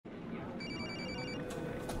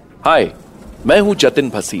हाय, मैं हूं जतिन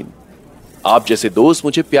भसीन। आप जैसे दोस्त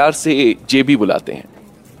मुझे प्यार से जेबी बुलाते हैं।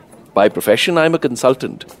 By profession I am a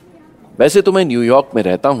consultant. वैसे तो मैं न्यूयॉर्क में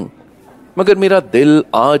रहता हूं, मगर मेरा दिल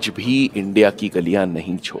आज भी इंडिया की गलियां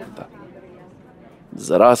नहीं छोड़ता।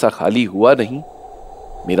 जरा सा खाली हुआ नहीं,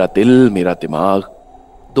 मेरा दिल मेरा दिमाग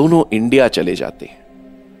दोनों इंडिया चले जाते हैं,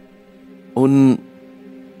 उन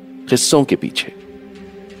किस्सों के पीछे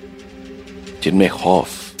जिनमें खौफ,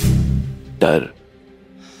 डर,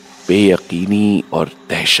 बेयकीनी और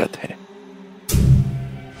दहशत है,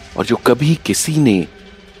 और जो कभी किसी ने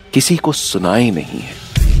किसी को सुनाए नहीं है।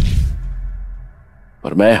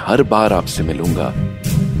 और मैं हर बार आपसे मिलूंगा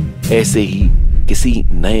ऐसे ही किसी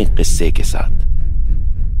नए किस्से के साथ,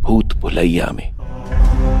 भूत भुलैया में।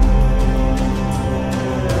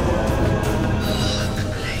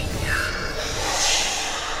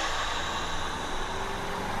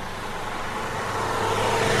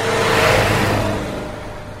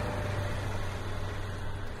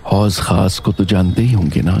 हौज खास को तो जानते ही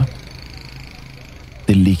होंगे ना,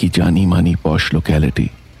 दिल्ली की जानी मानी पॉश लोकेलिटी।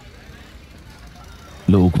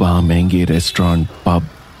 लोग वहां महंगे रेस्टोरेंट, पब,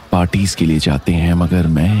 पार्टीज के लिए जाते हैं, मगर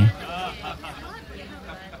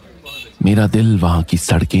मेरा दिल वहां की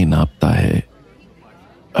सड़कें नापता है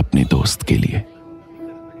अपने दोस्त के लिए,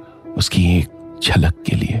 उसकी एक झलक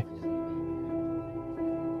के लिए।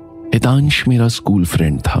 हितांश मेरा स्कूल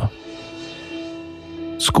फ्रेंड था।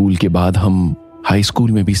 स्कूल के बाद हम हाई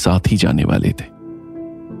स्कूल में भी साथ ही जाने वाले थे।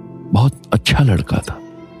 बहुत अच्छा लड़का था,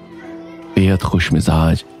 बेहद खुश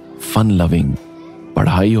मिजाज, फन लविंग,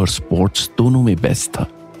 पढ़ाई और स्पोर्ट्स दोनों में बेस्ट था।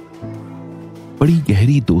 बड़ी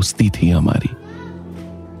गहरी दोस्ती थी हमारी,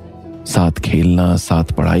 साथ खेलना,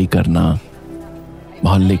 साथ पढ़ाई करना,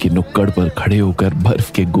 मोहल्ले के नुक्कड़ पर खड़े होकर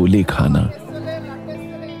बर्फ के गोले खाना।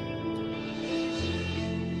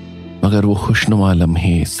 मगर वो खुशनुमा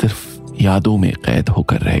लम्हे सिर्फ यादों में कैद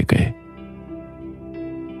होकर रह गए,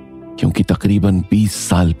 क्योंकि तकरीबन 20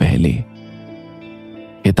 साल पहले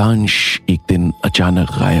हितांश एक दिन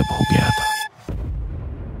अचानक गायब हो गया था,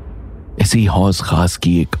 इसी हौज खास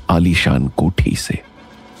की एक आलीशान कोठी से।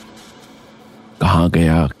 कहां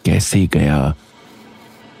गया, कैसे गया,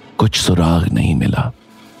 कुछ सुराग नहीं मिला।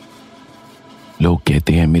 लोग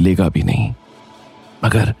कहते हैं मिलेगा भी नहीं,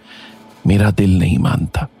 मगर मेरा दिल नहीं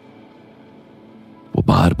मानता। वो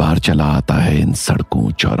बार बार चला आता है इन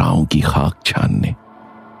सड़कों चौराहों की खाक छानने,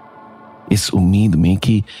 इस उम्मीद में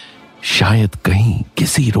कि शायद कहीं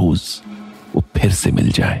किसी रोज वो फिर से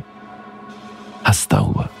मिल जाए, हंसता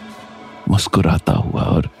हुआ, मुस्कुराता हुआ,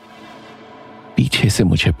 और पीछे से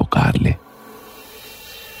मुझे पुकार ले।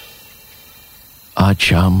 आज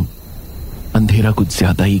शाम अंधेरा कुछ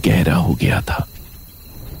ज्यादा ही गहरा हो गया था।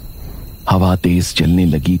 हवा तेज चलने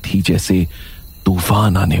लगी थी, जैसे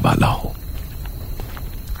तूफान आने वाला हो।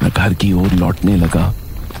 मैं घर की ओर लौटने लगा,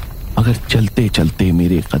 मगर चलते चलते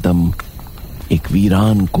मेरे कदम एक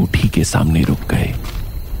वीरान कोठी के सामने रुक गए।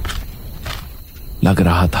 लग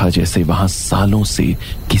रहा था जैसे वहां सालों से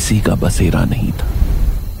किसी का बसेरा नहीं था।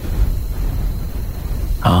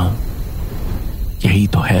 हां, यही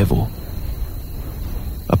तो है वो,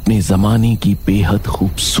 अपने जमाने की बेहद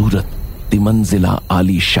खूबसूरत तिमंजिला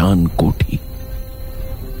आलीशान कोठी।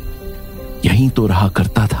 यहीं तो रहा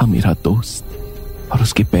करता था मेरा दोस्त और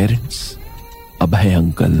उसके parents, Abhay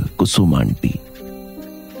uncle, Kusum aunty.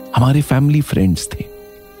 हमारे फैमिली फ्रेंड्स थे,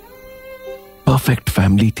 परफेक्ट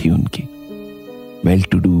फैमिली थी उनकी, well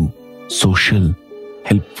to do, social,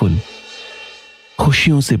 helpful,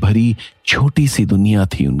 खुशियों से भरी छोटी सी दुनिया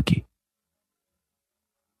थी उनकी।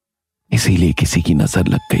 इसीलिए किसी की नजर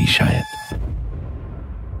लग गई शायद।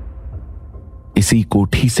 इसी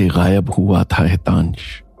कोठी से गायब हुआ था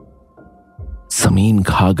हितांश। जमीन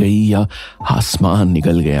खा गई या आसमान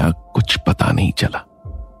निगल गया, कुछ पता नहीं चला,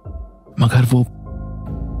 मगर वो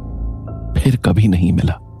फिर कभी नहीं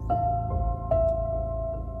मिला।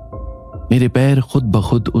 मेरे पैर खुद ब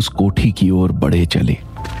खुद उस कोठी की ओर बढ़े चले।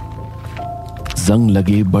 जंग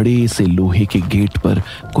लगे बड़े से लोहे के गेट पर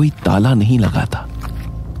कोई ताला नहीं लगा था।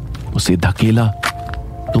 उसे धकेला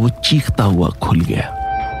तो वो चीखता हुआ खुल गया।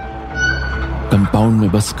 कंपाउंड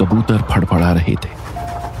में बस कबूतर फड़फड़ा रहे थे।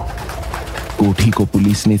 कोठी को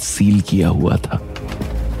पुलिस ने सील किया हुआ था।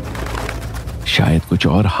 शायद कुछ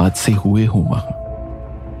और हादसे हुए हों वहां।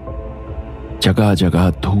 जगह जगह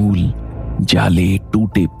धूल, जाले,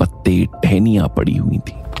 टूटे पत्ते, टहनियां पड़ी हुई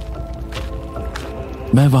थी।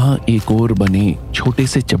 मैं वहां एक और बने छोटे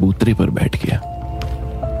से चबूतरे पर बैठ गया।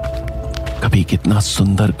 कभी कितना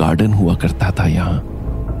सुंदर गार्डन हुआ करता था यहां।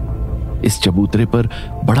 इस चबूतरे पर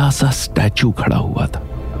बड़ा सा स्टैचू खड़ा हुआ था।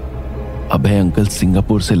 अभय अंकल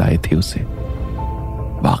सिंगापुर से लाए थे उसे।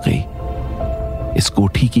 वाकई इस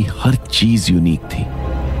कोठी की हर चीज यूनिक थी।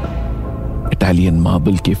 इटालियन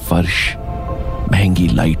मार्बल के फर्श, महंगी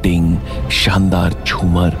लाइटिंग, शानदार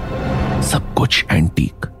झूमर, सब कुछ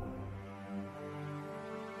एंटीक।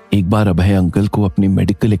 एक बार अभय अंकल को अपने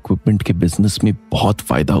मेडिकल इक्विपमेंट के बिजनेस में बहुत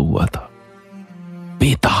फायदा हुआ था।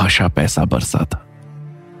 बेतहाशा पैसा बरसा था।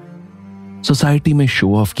 सोसाइटी में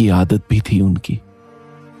शो ऑफ की आदत भी थी उनकी।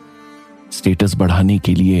 स्टेटस बढ़ाने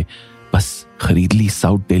के लिए बस खरीद ली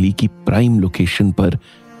साउथ दिल्ली की प्राइम लोकेशन पर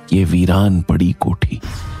यह वीरान पड़ी कोठी।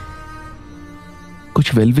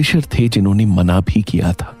 कुछ वेलविशर थे जिन्होंने मना भी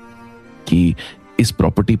किया था कि इस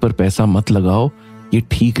प्रॉपर्टी पर पैसा मत लगाओ, ये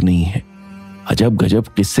ठीक नहीं है, अजब गजब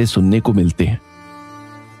किस्से सुनने को मिलते हैं।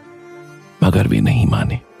 मगर वे नहीं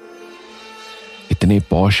माने। इतने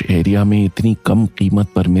पॉश एरिया में इतनी कम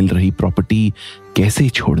कीमत पर मिल रही प्रॉपर्टी कैसे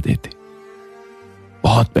छोड़ देते।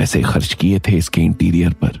 बहुत पैसे खर्च किए थे इसके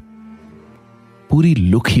इंटीरियर पर, पूरी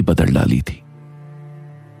लुक ही बदल डाली थी।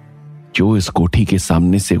 जो इस कोठी के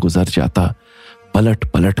सामने से गुजर जाता पलट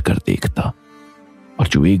पलट कर देखता, और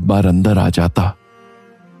जो एक बार अंदर आ जाता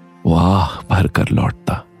वो आह भर कर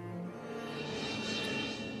लौटता।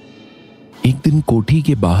 एक दिन कोठी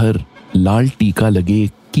के बाहर लाल टीका लगे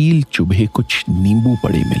कील चुभे कुछ नींबू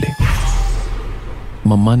पड़े मिले।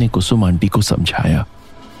 मम्मा ने कुसुम आंटी को समझाया,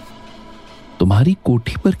 तुम्हारी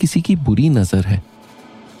कोठी पर किसी की बुरी नजर है,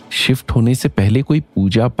 शिफ्ट होने से पहले कोई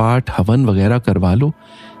पूजा पाठ हवन वगैरह करवा लो,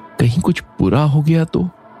 कहीं कुछ बुरा हो गया तो।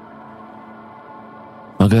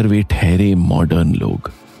 मगर वे ठहरे मॉडर्न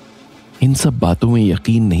लोग इन सब बातों में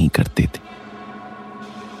यकीन नहीं करते थे।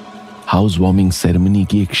 हाउस वार्मिंग सेरेमनी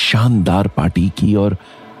की एक शानदार पार्टी की और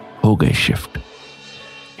हो गए शिफ्ट।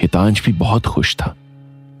 हितांश भी बहुत खुश था।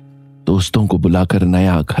 दोस्तों को बुलाकर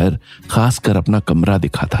नया घर, खासकर अपना कमरा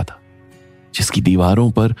दिखाता था, जिसकी दीवारों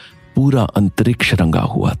पर पूरा अंतरिक्ष रंगा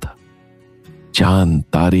हुआ था। चांद,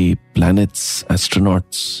 तारे, प्लैनेट्स,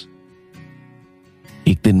 एस्ट्रोनॉट्स।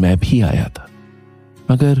 एक दिन मैं भी आया था,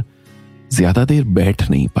 मगर ज्यादा देर बैठ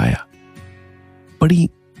नहीं पाया। बड़ी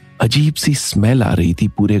अजीब सी स्मेल आ रही थी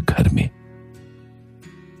पूरे घर में।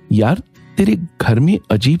 यार, तेरे घर में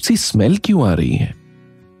अजीब सी स्मेल क्यों आ रही है?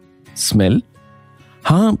 स्मेल?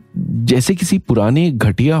 हाँ, जैसे किसी पुराने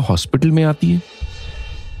घटिया हॉस्पिटल में आती है।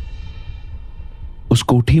 उस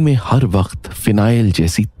कोठी में हर वक्त फिनाइल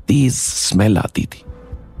जैसी तेज स्मेल आती थी।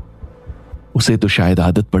 उसे तो शायद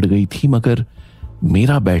आदत पड़ गई थी, मगर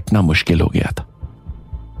मेरा बैठना मुश्किल हो गया था।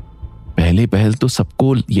 पहले पहल तो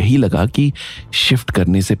सबको यही लगा कि शिफ्ट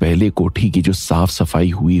करने से पहले कोठी की जो साफ सफाई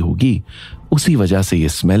हुई होगी उसी वजह से यह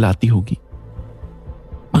स्मेल आती होगी।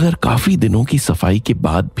 मगर काफी दिनों की सफाई के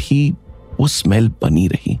बाद भी वो स्मेल बनी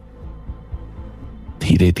रही।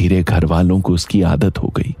 धीरे धीरे घर वालों को उसकी आदत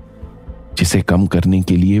हो गई, जिसे कम करने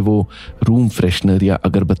के लिए वो रूम फ्रेशनर या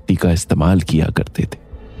अगरबत्ती का इस्तेमाल किया करते थे।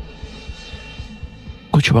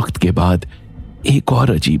 कुछ वक्त के बाद एक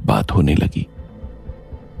और अजीब बात होने लगी।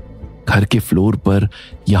 घर के फ्लोर पर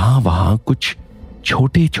यहां वहां कुछ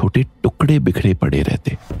छोटे छोटे टुकड़े बिखरे पड़े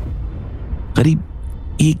रहते,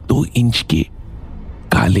 करीब 1-2 इंच के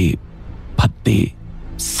काले भद्दे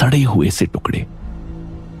सड़े हुए से टुकड़े,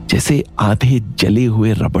 जैसे आधे जले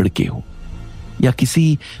हुए रबड़ के हो या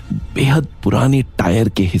किसी बेहद पुराने टायर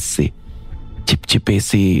के हिस्से, चिपचिपे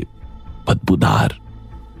से, बदबूदार।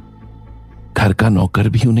 घर का नौकर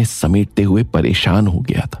भी उन्हें समेटते हुए परेशान हो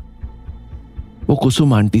गया था। वो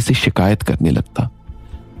कुसुम आंटी से शिकायत करने लगता,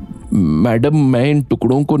 मैडम, मैं इन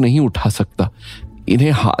टुकड़ों को नहीं उठा सकता।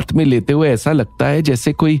 इन्हें हाथ में लेते हुए ऐसा लगता है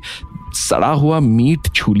जैसे कोई सड़ा हुआ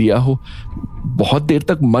मीट छू लिया हो। बहुत देर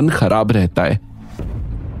तक मन खराब रहता है।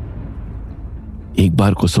 एक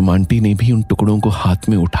बार कुसुम आंटी ने भी उन टुकड़ों को हाथ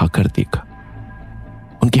में उठाकर देखा।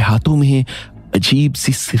 उनके हाथों में अजीब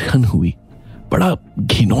सी सिरहन हुई, बड़ा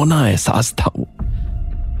घिनौना एहसास था वो।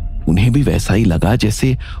 उन्हें भी वैसा ही लगा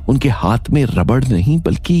जैसे उनके हाथ में रबड़ नहीं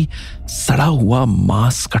बल्कि सड़ा हुआ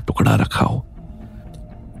मांस का टुकड़ा रखा हो।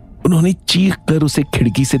 उन्होंने चीख कर उसे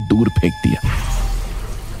खिड़की से दूर फेंक दिया।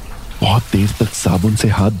 बहुत देर तक साबुन से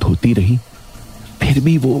हाथ धोती रही, फिर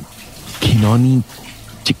भी वो घिनौनी,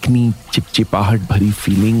 चिकनी, चिपचिपाहट भरी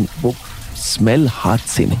फीलिंग, वो स्मेल हाथ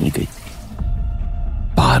से नहीं गई।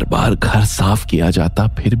 बार बार घर साफ किया जाता,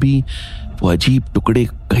 फिर भी वो अजीब टुकड़े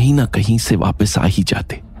कहीं ना कहीं से वापस आ ही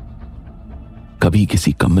जाते। कभी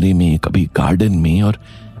किसी कमरे में, कभी गार्डन में, और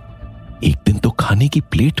एक दिन तो खाने की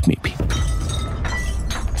प्लेट में भी।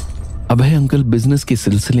 अभय अंकल बिजनेस के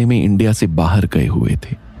सिलसिले में इंडिया से बाहर गए हुए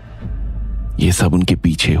थे। ये सब उनके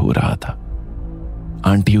पीछे हो रहा था।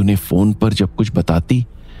 आंटी उन्हें फोन पर जब कुछ बताती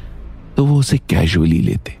तो वो उसे कैजुअली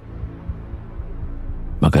लेते,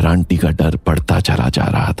 मगर आंटी का डर बढ़ता चला जा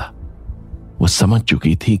रहा था। वो समझ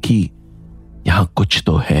चुकी थी कि यहां कुछ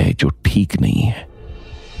तो है जो ठीक नहीं है।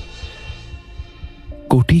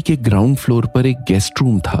 कोठी के ग्राउंड फ्लोर पर एक गेस्ट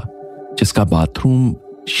रूम था जिसका बाथरूम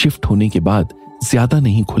शिफ्ट होने के बाद ज्यादा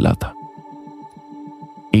नहीं खुला था।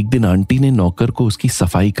 एक दिन आंटी ने नौकर को उसकी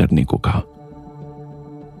सफाई करने को कहा।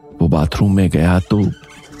 वो बाथरूम में गया तो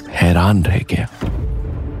हैरान रह गया।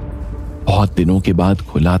 बहुत दिनों के बाद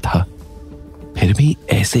खुला था, फिर भी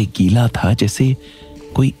ऐसे गीला था जैसे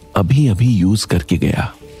कोई अभी अभी यूज करके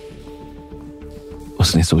गया।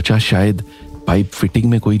 उसने सोचा शायद पाइप फिटिंग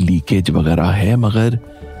में कोई लीकेज वगैरह है, मगर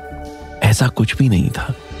ऐसा कुछ भी नहीं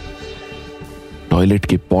था। टॉयलेट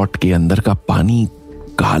के पॉट के अंदर का पानी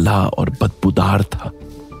काला और बदबूदार था,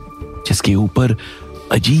 जिसके ऊपर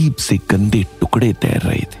अजीब से गंदे टुकड़े तैर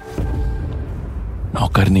रहे थे।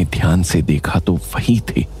 नौकर ने ध्यान से देखा तो वही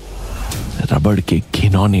थे, रबड़ के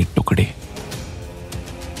घिनौने टुकड़े।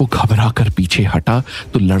 वो घबरा कर पीछे हटा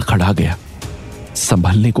तो लड़खड़ा गया।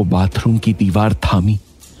 संभलने को बाथरूम की दीवार थामी,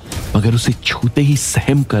 मगर उसे छूते ही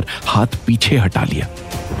सहम कर हाथ पीछे हटा लिया।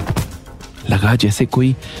 लगा जैसे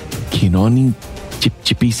कोई घिनौनी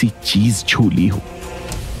चिपचिपी सी चीज छू ली हो।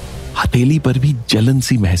 हथेली पर भी जलन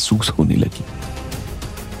सी महसूस होने लगी।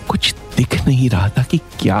 कुछ दिख नहीं रहा था कि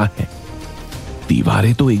क्या है।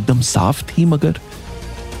 दीवारें तो एकदम साफ थी, मगर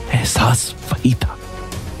एहसास वही था।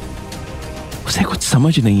 उसे कुछ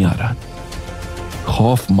समझ नहीं आ रहा।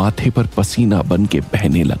 खौफ माथे पर पसीना बन के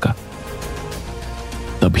बहने लगा।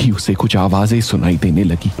 तभी उसे कुछ आवाजें सुनाई देने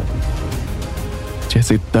लगी,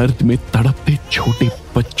 जैसे दर्द में तड़पते छोटे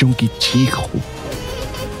बच्चों की चीख हो।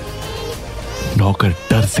 नौकर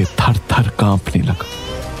डर से थर थर कांपने लगा।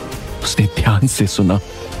 उसने ध्यान से सुना।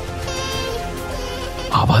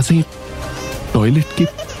 आवाजें टॉयलेट के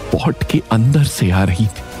पॉट के अंदर से आ रही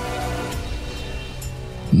थी।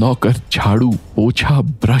 नौकर झाड़ू, पोछा,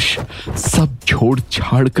 ब्रश सब छोड़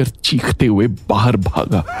छाड़ कर चीखते हुए बाहर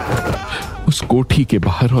भागा, उस कोठी के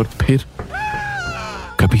बाहर, और फिर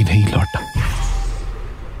कभी नहीं लौटा।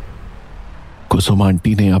 कुसुम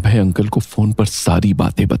आंटी ने अभय अंकल को फोन पर सारी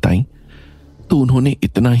बातें बताई तो उन्होंने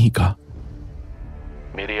इतना ही कहा,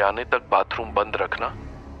 मेरे आने तक बाथरूम बंद रखना,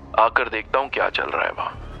 आकर देखता हूं क्या चल रहा है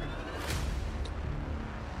वहां।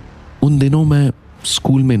 उन दिनों मैं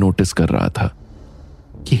स्कूल में नोटिस कर रहा था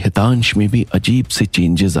कि हितांश में भी अजीब से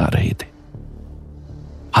चेंजेस आ रहे थे।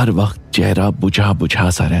 हर वक्त चेहरा बुझा बुझा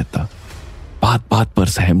सा रहता, बात बात पर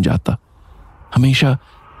सहम जाता, हमेशा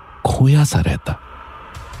खोया सा रहता।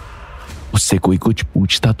 उससे कोई कुछ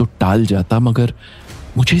पूछता तो टाल जाता, मगर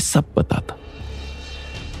मुझे सब पता था।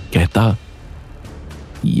 कहता,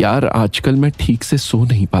 यार आजकल मैं ठीक से सो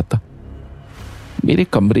नहीं पाता। मेरे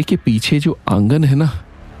कमरे के पीछे जो आंगन है ना,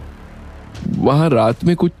 वहां रात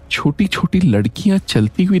में कुछ छोटी छोटी लड़कियां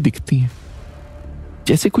चलती हुई दिखती हैं,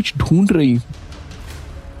 जैसे कुछ ढूंढ रही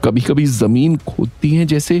हूं। कभी कभी जमीन खोदती हैं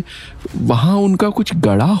जैसे वहां उनका कुछ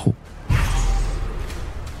गड़ा हो।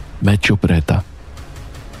 मैं चुप रहता।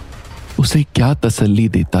 उसे क्या तसल्ली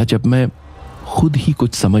देता जब मैं खुद ही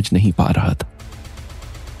कुछ समझ नहीं पा रहा था।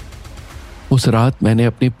 उस रात मैंने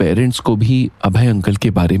अपने पेरेंट्स को भी अभय अंकल के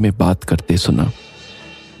बारे में बात करते सुना।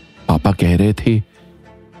 पापा कह रहे थे,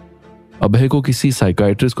 अभय को किसी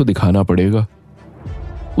साइकाइट्रिस्ट को दिखाना पड़ेगा,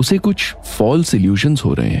 उसे कुछ फॉल्स इल्यूजन्स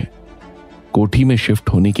हो रहे हैं। कोठी में शिफ्ट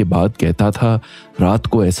होने के बाद कहता था, रात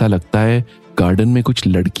को ऐसा लगता है गार्डन में कुछ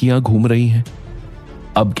लड़कियां घूम रही हैं।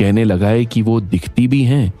 अब कहने लगा है कि वो दिखती भी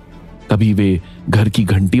हैं, कभी वे घर की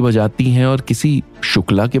घंटी बजाती हैं और किसी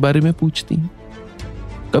शुक्ला के बारे में पूछती हैं,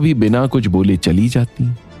 कभी बिना कुछ बोले चली जाती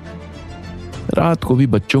हैं। रात को भी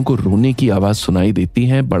बच्चों को रोने की आवाज सुनाई देती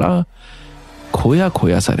है। बड़ा खोया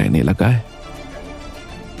खोया सा रहने लगा है।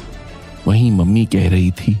 वहीं मम्मी कह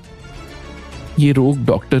रही थी, ये रोग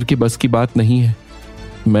डॉक्टर के बस की बात नहीं है।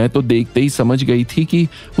 मैं तो देखते ही समझ गई थी कि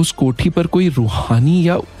उस कोठी पर कोई रूहानी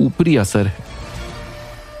या ऊपरी असर है।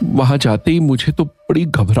 वहां जाते ही मुझे तो बड़ी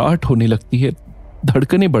घबराहट होने लगती है,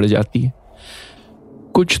 धड़कनें बढ़ जाती हैं।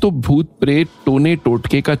 कुछ तो भूत प्रेत टोने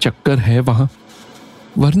टोटके का चक्कर है वहां,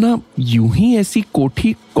 वरना यूं ही ऐसी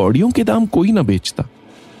कोठी कौड़ियों के दाम कोई ना बेचता।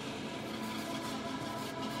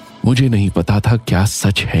 मुझे नहीं पता था क्या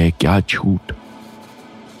सच है क्या झूठ।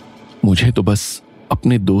 मुझे तो बस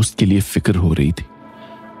अपने दोस्त के लिए फिक्र हो रही थी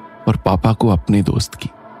और पापा को अपने दोस्त की।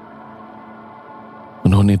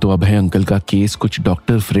 उन्होंने तो अभय अंकल का केस कुछ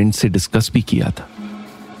डॉक्टर फ्रेंड से डिस्कस भी किया था।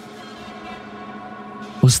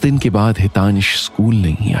 उस दिन के बाद हितांश स्कूल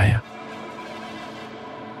नहीं आया।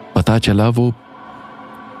 पता चला वो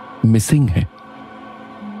मिसिंग है,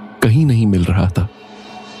 कहीं नहीं मिल रहा था।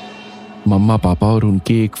 मम्मा पापा और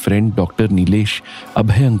उनके एक फ्रेंड डॉक्टर नीलेश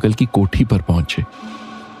अभय अंकल की कोठी पर पहुंचे।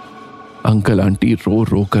 अंकल आंटी रो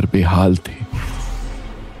रो कर बेहाल थे।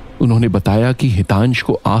 उन्होंने बताया कि हितांश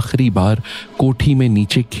को आखिरी बार कोठी में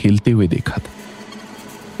नीचे खेलते हुए देखा था।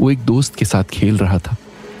 वो एक दोस्त के साथ खेल रहा था।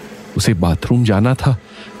 उसे बाथरूम जाना था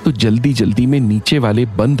तो जल्दी जल्दी में नीचे वाले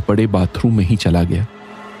बंद पड़े बाथरूम में ही चला गया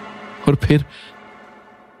और फिर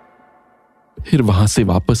वहां से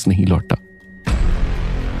वापस नहीं लौटा।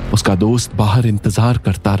 उसका दोस्त बाहर इंतजार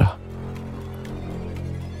करता रहा।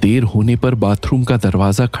 देर होने पर बाथरूम का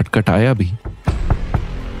दरवाजा खटखटाया भी,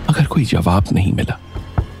 मगर कोई जवाब नहीं मिला।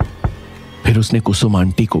 फिर उसने कुसुम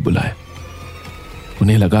आंटी को बुलाया।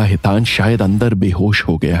 उन्हें लगा हितांश शायद अंदर बेहोश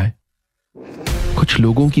हो गया है। कुछ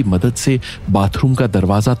लोगों की मदद से बाथरूम का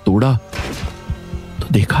दरवाजा तोड़ा तो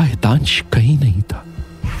देखा हितांश कहीं नहीं था।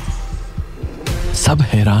 सब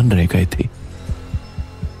हैरान रह गए थे।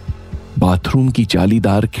 बाथरूम की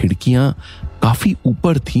जालीदार खिड़कियां काफी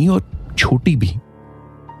ऊपर थीं और छोटी भी।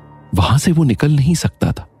 वहां से वो निकल नहीं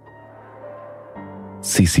सकता था।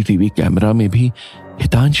 सीसीटीवी कैमरा में भी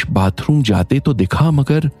हितांश बाथरूम जाते तो दिखा,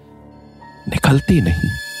 मगर निकलते नहीं।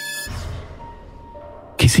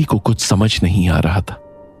 किसी को कुछ समझ नहीं आ रहा था।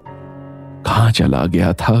 कहां चला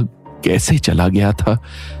गया था, कैसे चला गया था।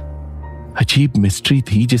 अजीब मिस्ट्री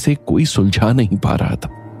थी जिसे कोई सुलझा नहीं पा रहा था।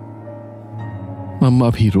 मम्मा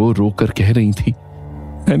भी रो रो कर कह रही थी,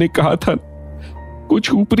 मैंने कहा था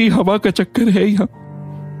कुछ ऊपरी हवा का चक्कर है यहां,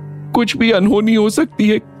 कुछ भी अनहोनी हो सकती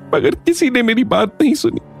है, मगर किसी ने मेरी बात नहीं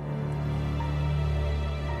सुनी।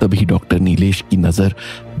 तभी डॉक्टर नीलेश की नजर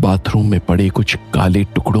बाथरूम में पड़े कुछ काले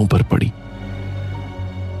टुकड़ों पर पड़ी।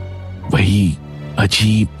 वही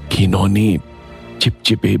अजीब घिनौने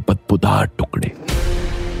चिपचिपे बदबूदार टुकड़े।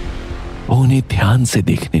 वो उन्हें ध्यान से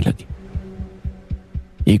देखने लगे।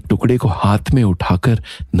 एक टुकड़े को हाथ में उठाकर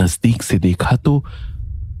नजदीक से देखा तो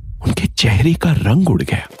उनके चेहरे का रंग उड़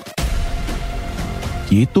गया।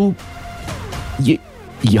 ये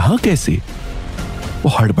यहां कैसे?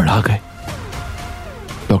 वो हड़बड़ा गए।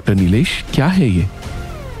 डॉक्टर नीलेश, क्या है ये?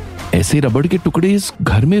 ऐसे रबड़ के टुकड़े इस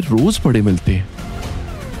घर में रोज पड़े मिलते हैं।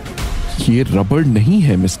 ये रबड़ नहीं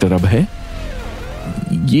है मिस्टर अभय,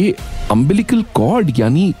 ये अम्बिलिकल कॉर्ड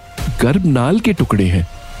यानी गर्भनाल के टुकड़े हैं,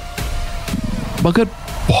 मगर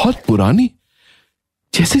बहुत पुराने,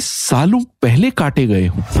 जैसे सालों पहले काटे गए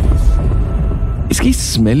हों। इसकी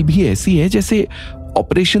स्मेल भी ऐसी है जैसे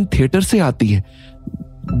ऑपरेशन थिएटर से आती है।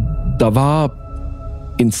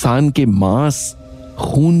 दवा, इंसान के मांस,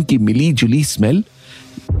 खून की मिली जुली स्मेल।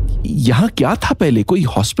 यहां क्या था पहले? कोई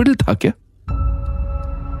हॉस्पिटल था क्या?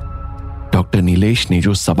 डॉक्टर नीलेश ने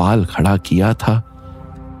जो सवाल खड़ा किया था,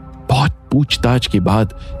 बहुत पूछताछ के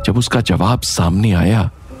बाद जब उसका जवाब सामने आया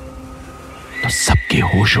तो सबके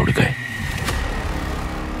होश उड़ गए।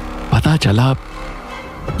 पता चला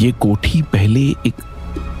ये कोठी पहले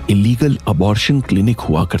एक इलीगल अबॉर्शन क्लिनिक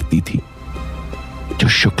हुआ करती थी, जो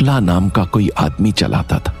शुक्ला नाम का कोई आदमी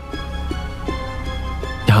चलाता था।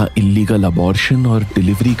 यहां इलीगल अबॉर्शन और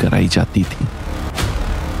डिलीवरी कराई जाती थी।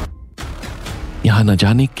 यहां न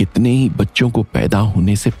जाने कितने ही बच्चों को पैदा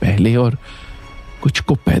होने से पहले और कुछ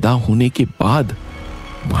को पैदा होने के बाद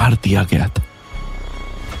मार दिया गया था।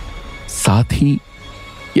 साथ ही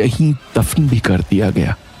यहीं दफन भी कर दिया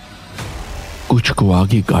गया। कुछ को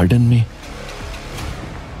आगे गार्डन में,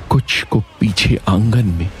 कुछ को पीछे आंगन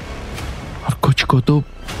में, और कुछ को तो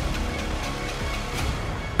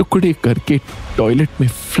टुकड़े करके टॉयलेट में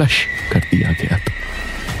फ्लश कर दिया गया था।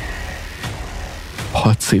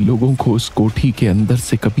 बहुत से लोगों को उस कोठी के अंदर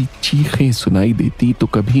से कभी चीखें सुनाई देती तो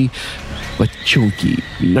कभी बच्चों की,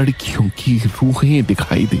 लड़कियों की रूहें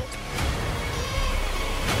दिखाई देती।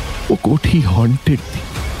 वो कोठी हॉन्टेड थी,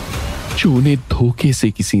 जो उन्हें धोखे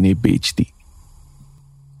से किसी ने बेच दी।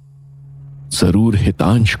 जरूर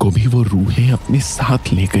हितांश को भी वो रूहें अपने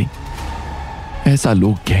साथ ले गई, ऐसा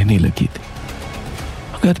लोग कहने लगे थे,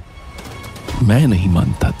 मगर मैं नहीं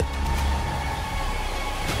मानता था।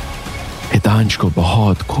 हितांश को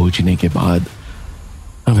बहुत खोजने के बाद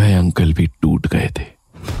अभय अंकल भी टूट गए थे।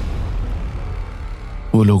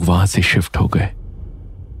 वो लोग वहां से शिफ्ट हो गए।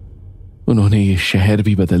 उन्होंने ये शहर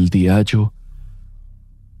भी बदल दिया जो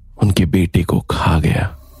उनके बेटे को खा गया।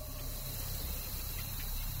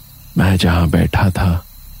 मैं जहां बैठा था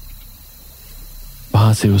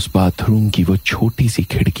वहां से उस बाथरूम की वो छोटी सी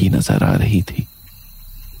खिड़की नजर आ रही थी।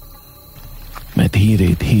 मैं धीरे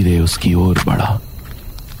धीरे उसकी ओर बढ़ा,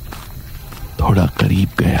 थोड़ा करीब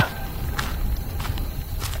गया।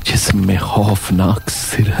 जिस्म में खौफनाक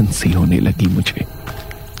सिरहन सी होने लगी मुझे,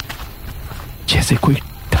 जैसे कोई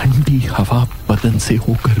ठंडी हवा बदन से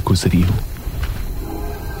होकर गुजरी हो।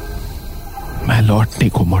 मैं लौटने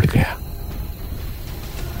को मुड़ गया।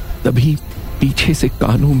 तभी पीछे से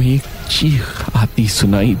कानों में एक चीख आती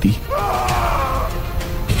सुनाई दी।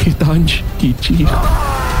 हितांश की चीख।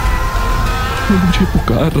 वो मुझे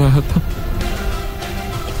पुकार रहा था।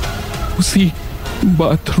 उसी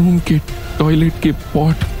बाथरूम के टॉयलेट के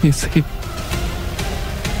पॉट में से,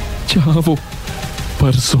 जहां वो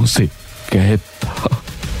परसों से कैद था।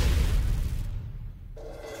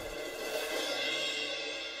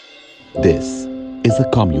 This is a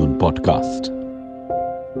Kommune podcast.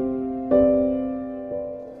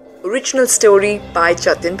 Original story by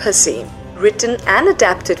Jatin Bhasin. Written and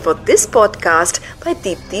adapted for this podcast by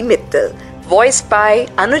Deepti Mittal. Voiced by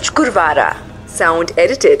Anuj Gurwara. Sound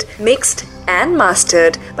edited, mixed and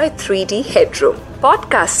mastered by 3D Headroom.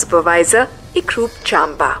 Podcast supervisor Ikroop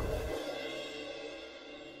Chamba.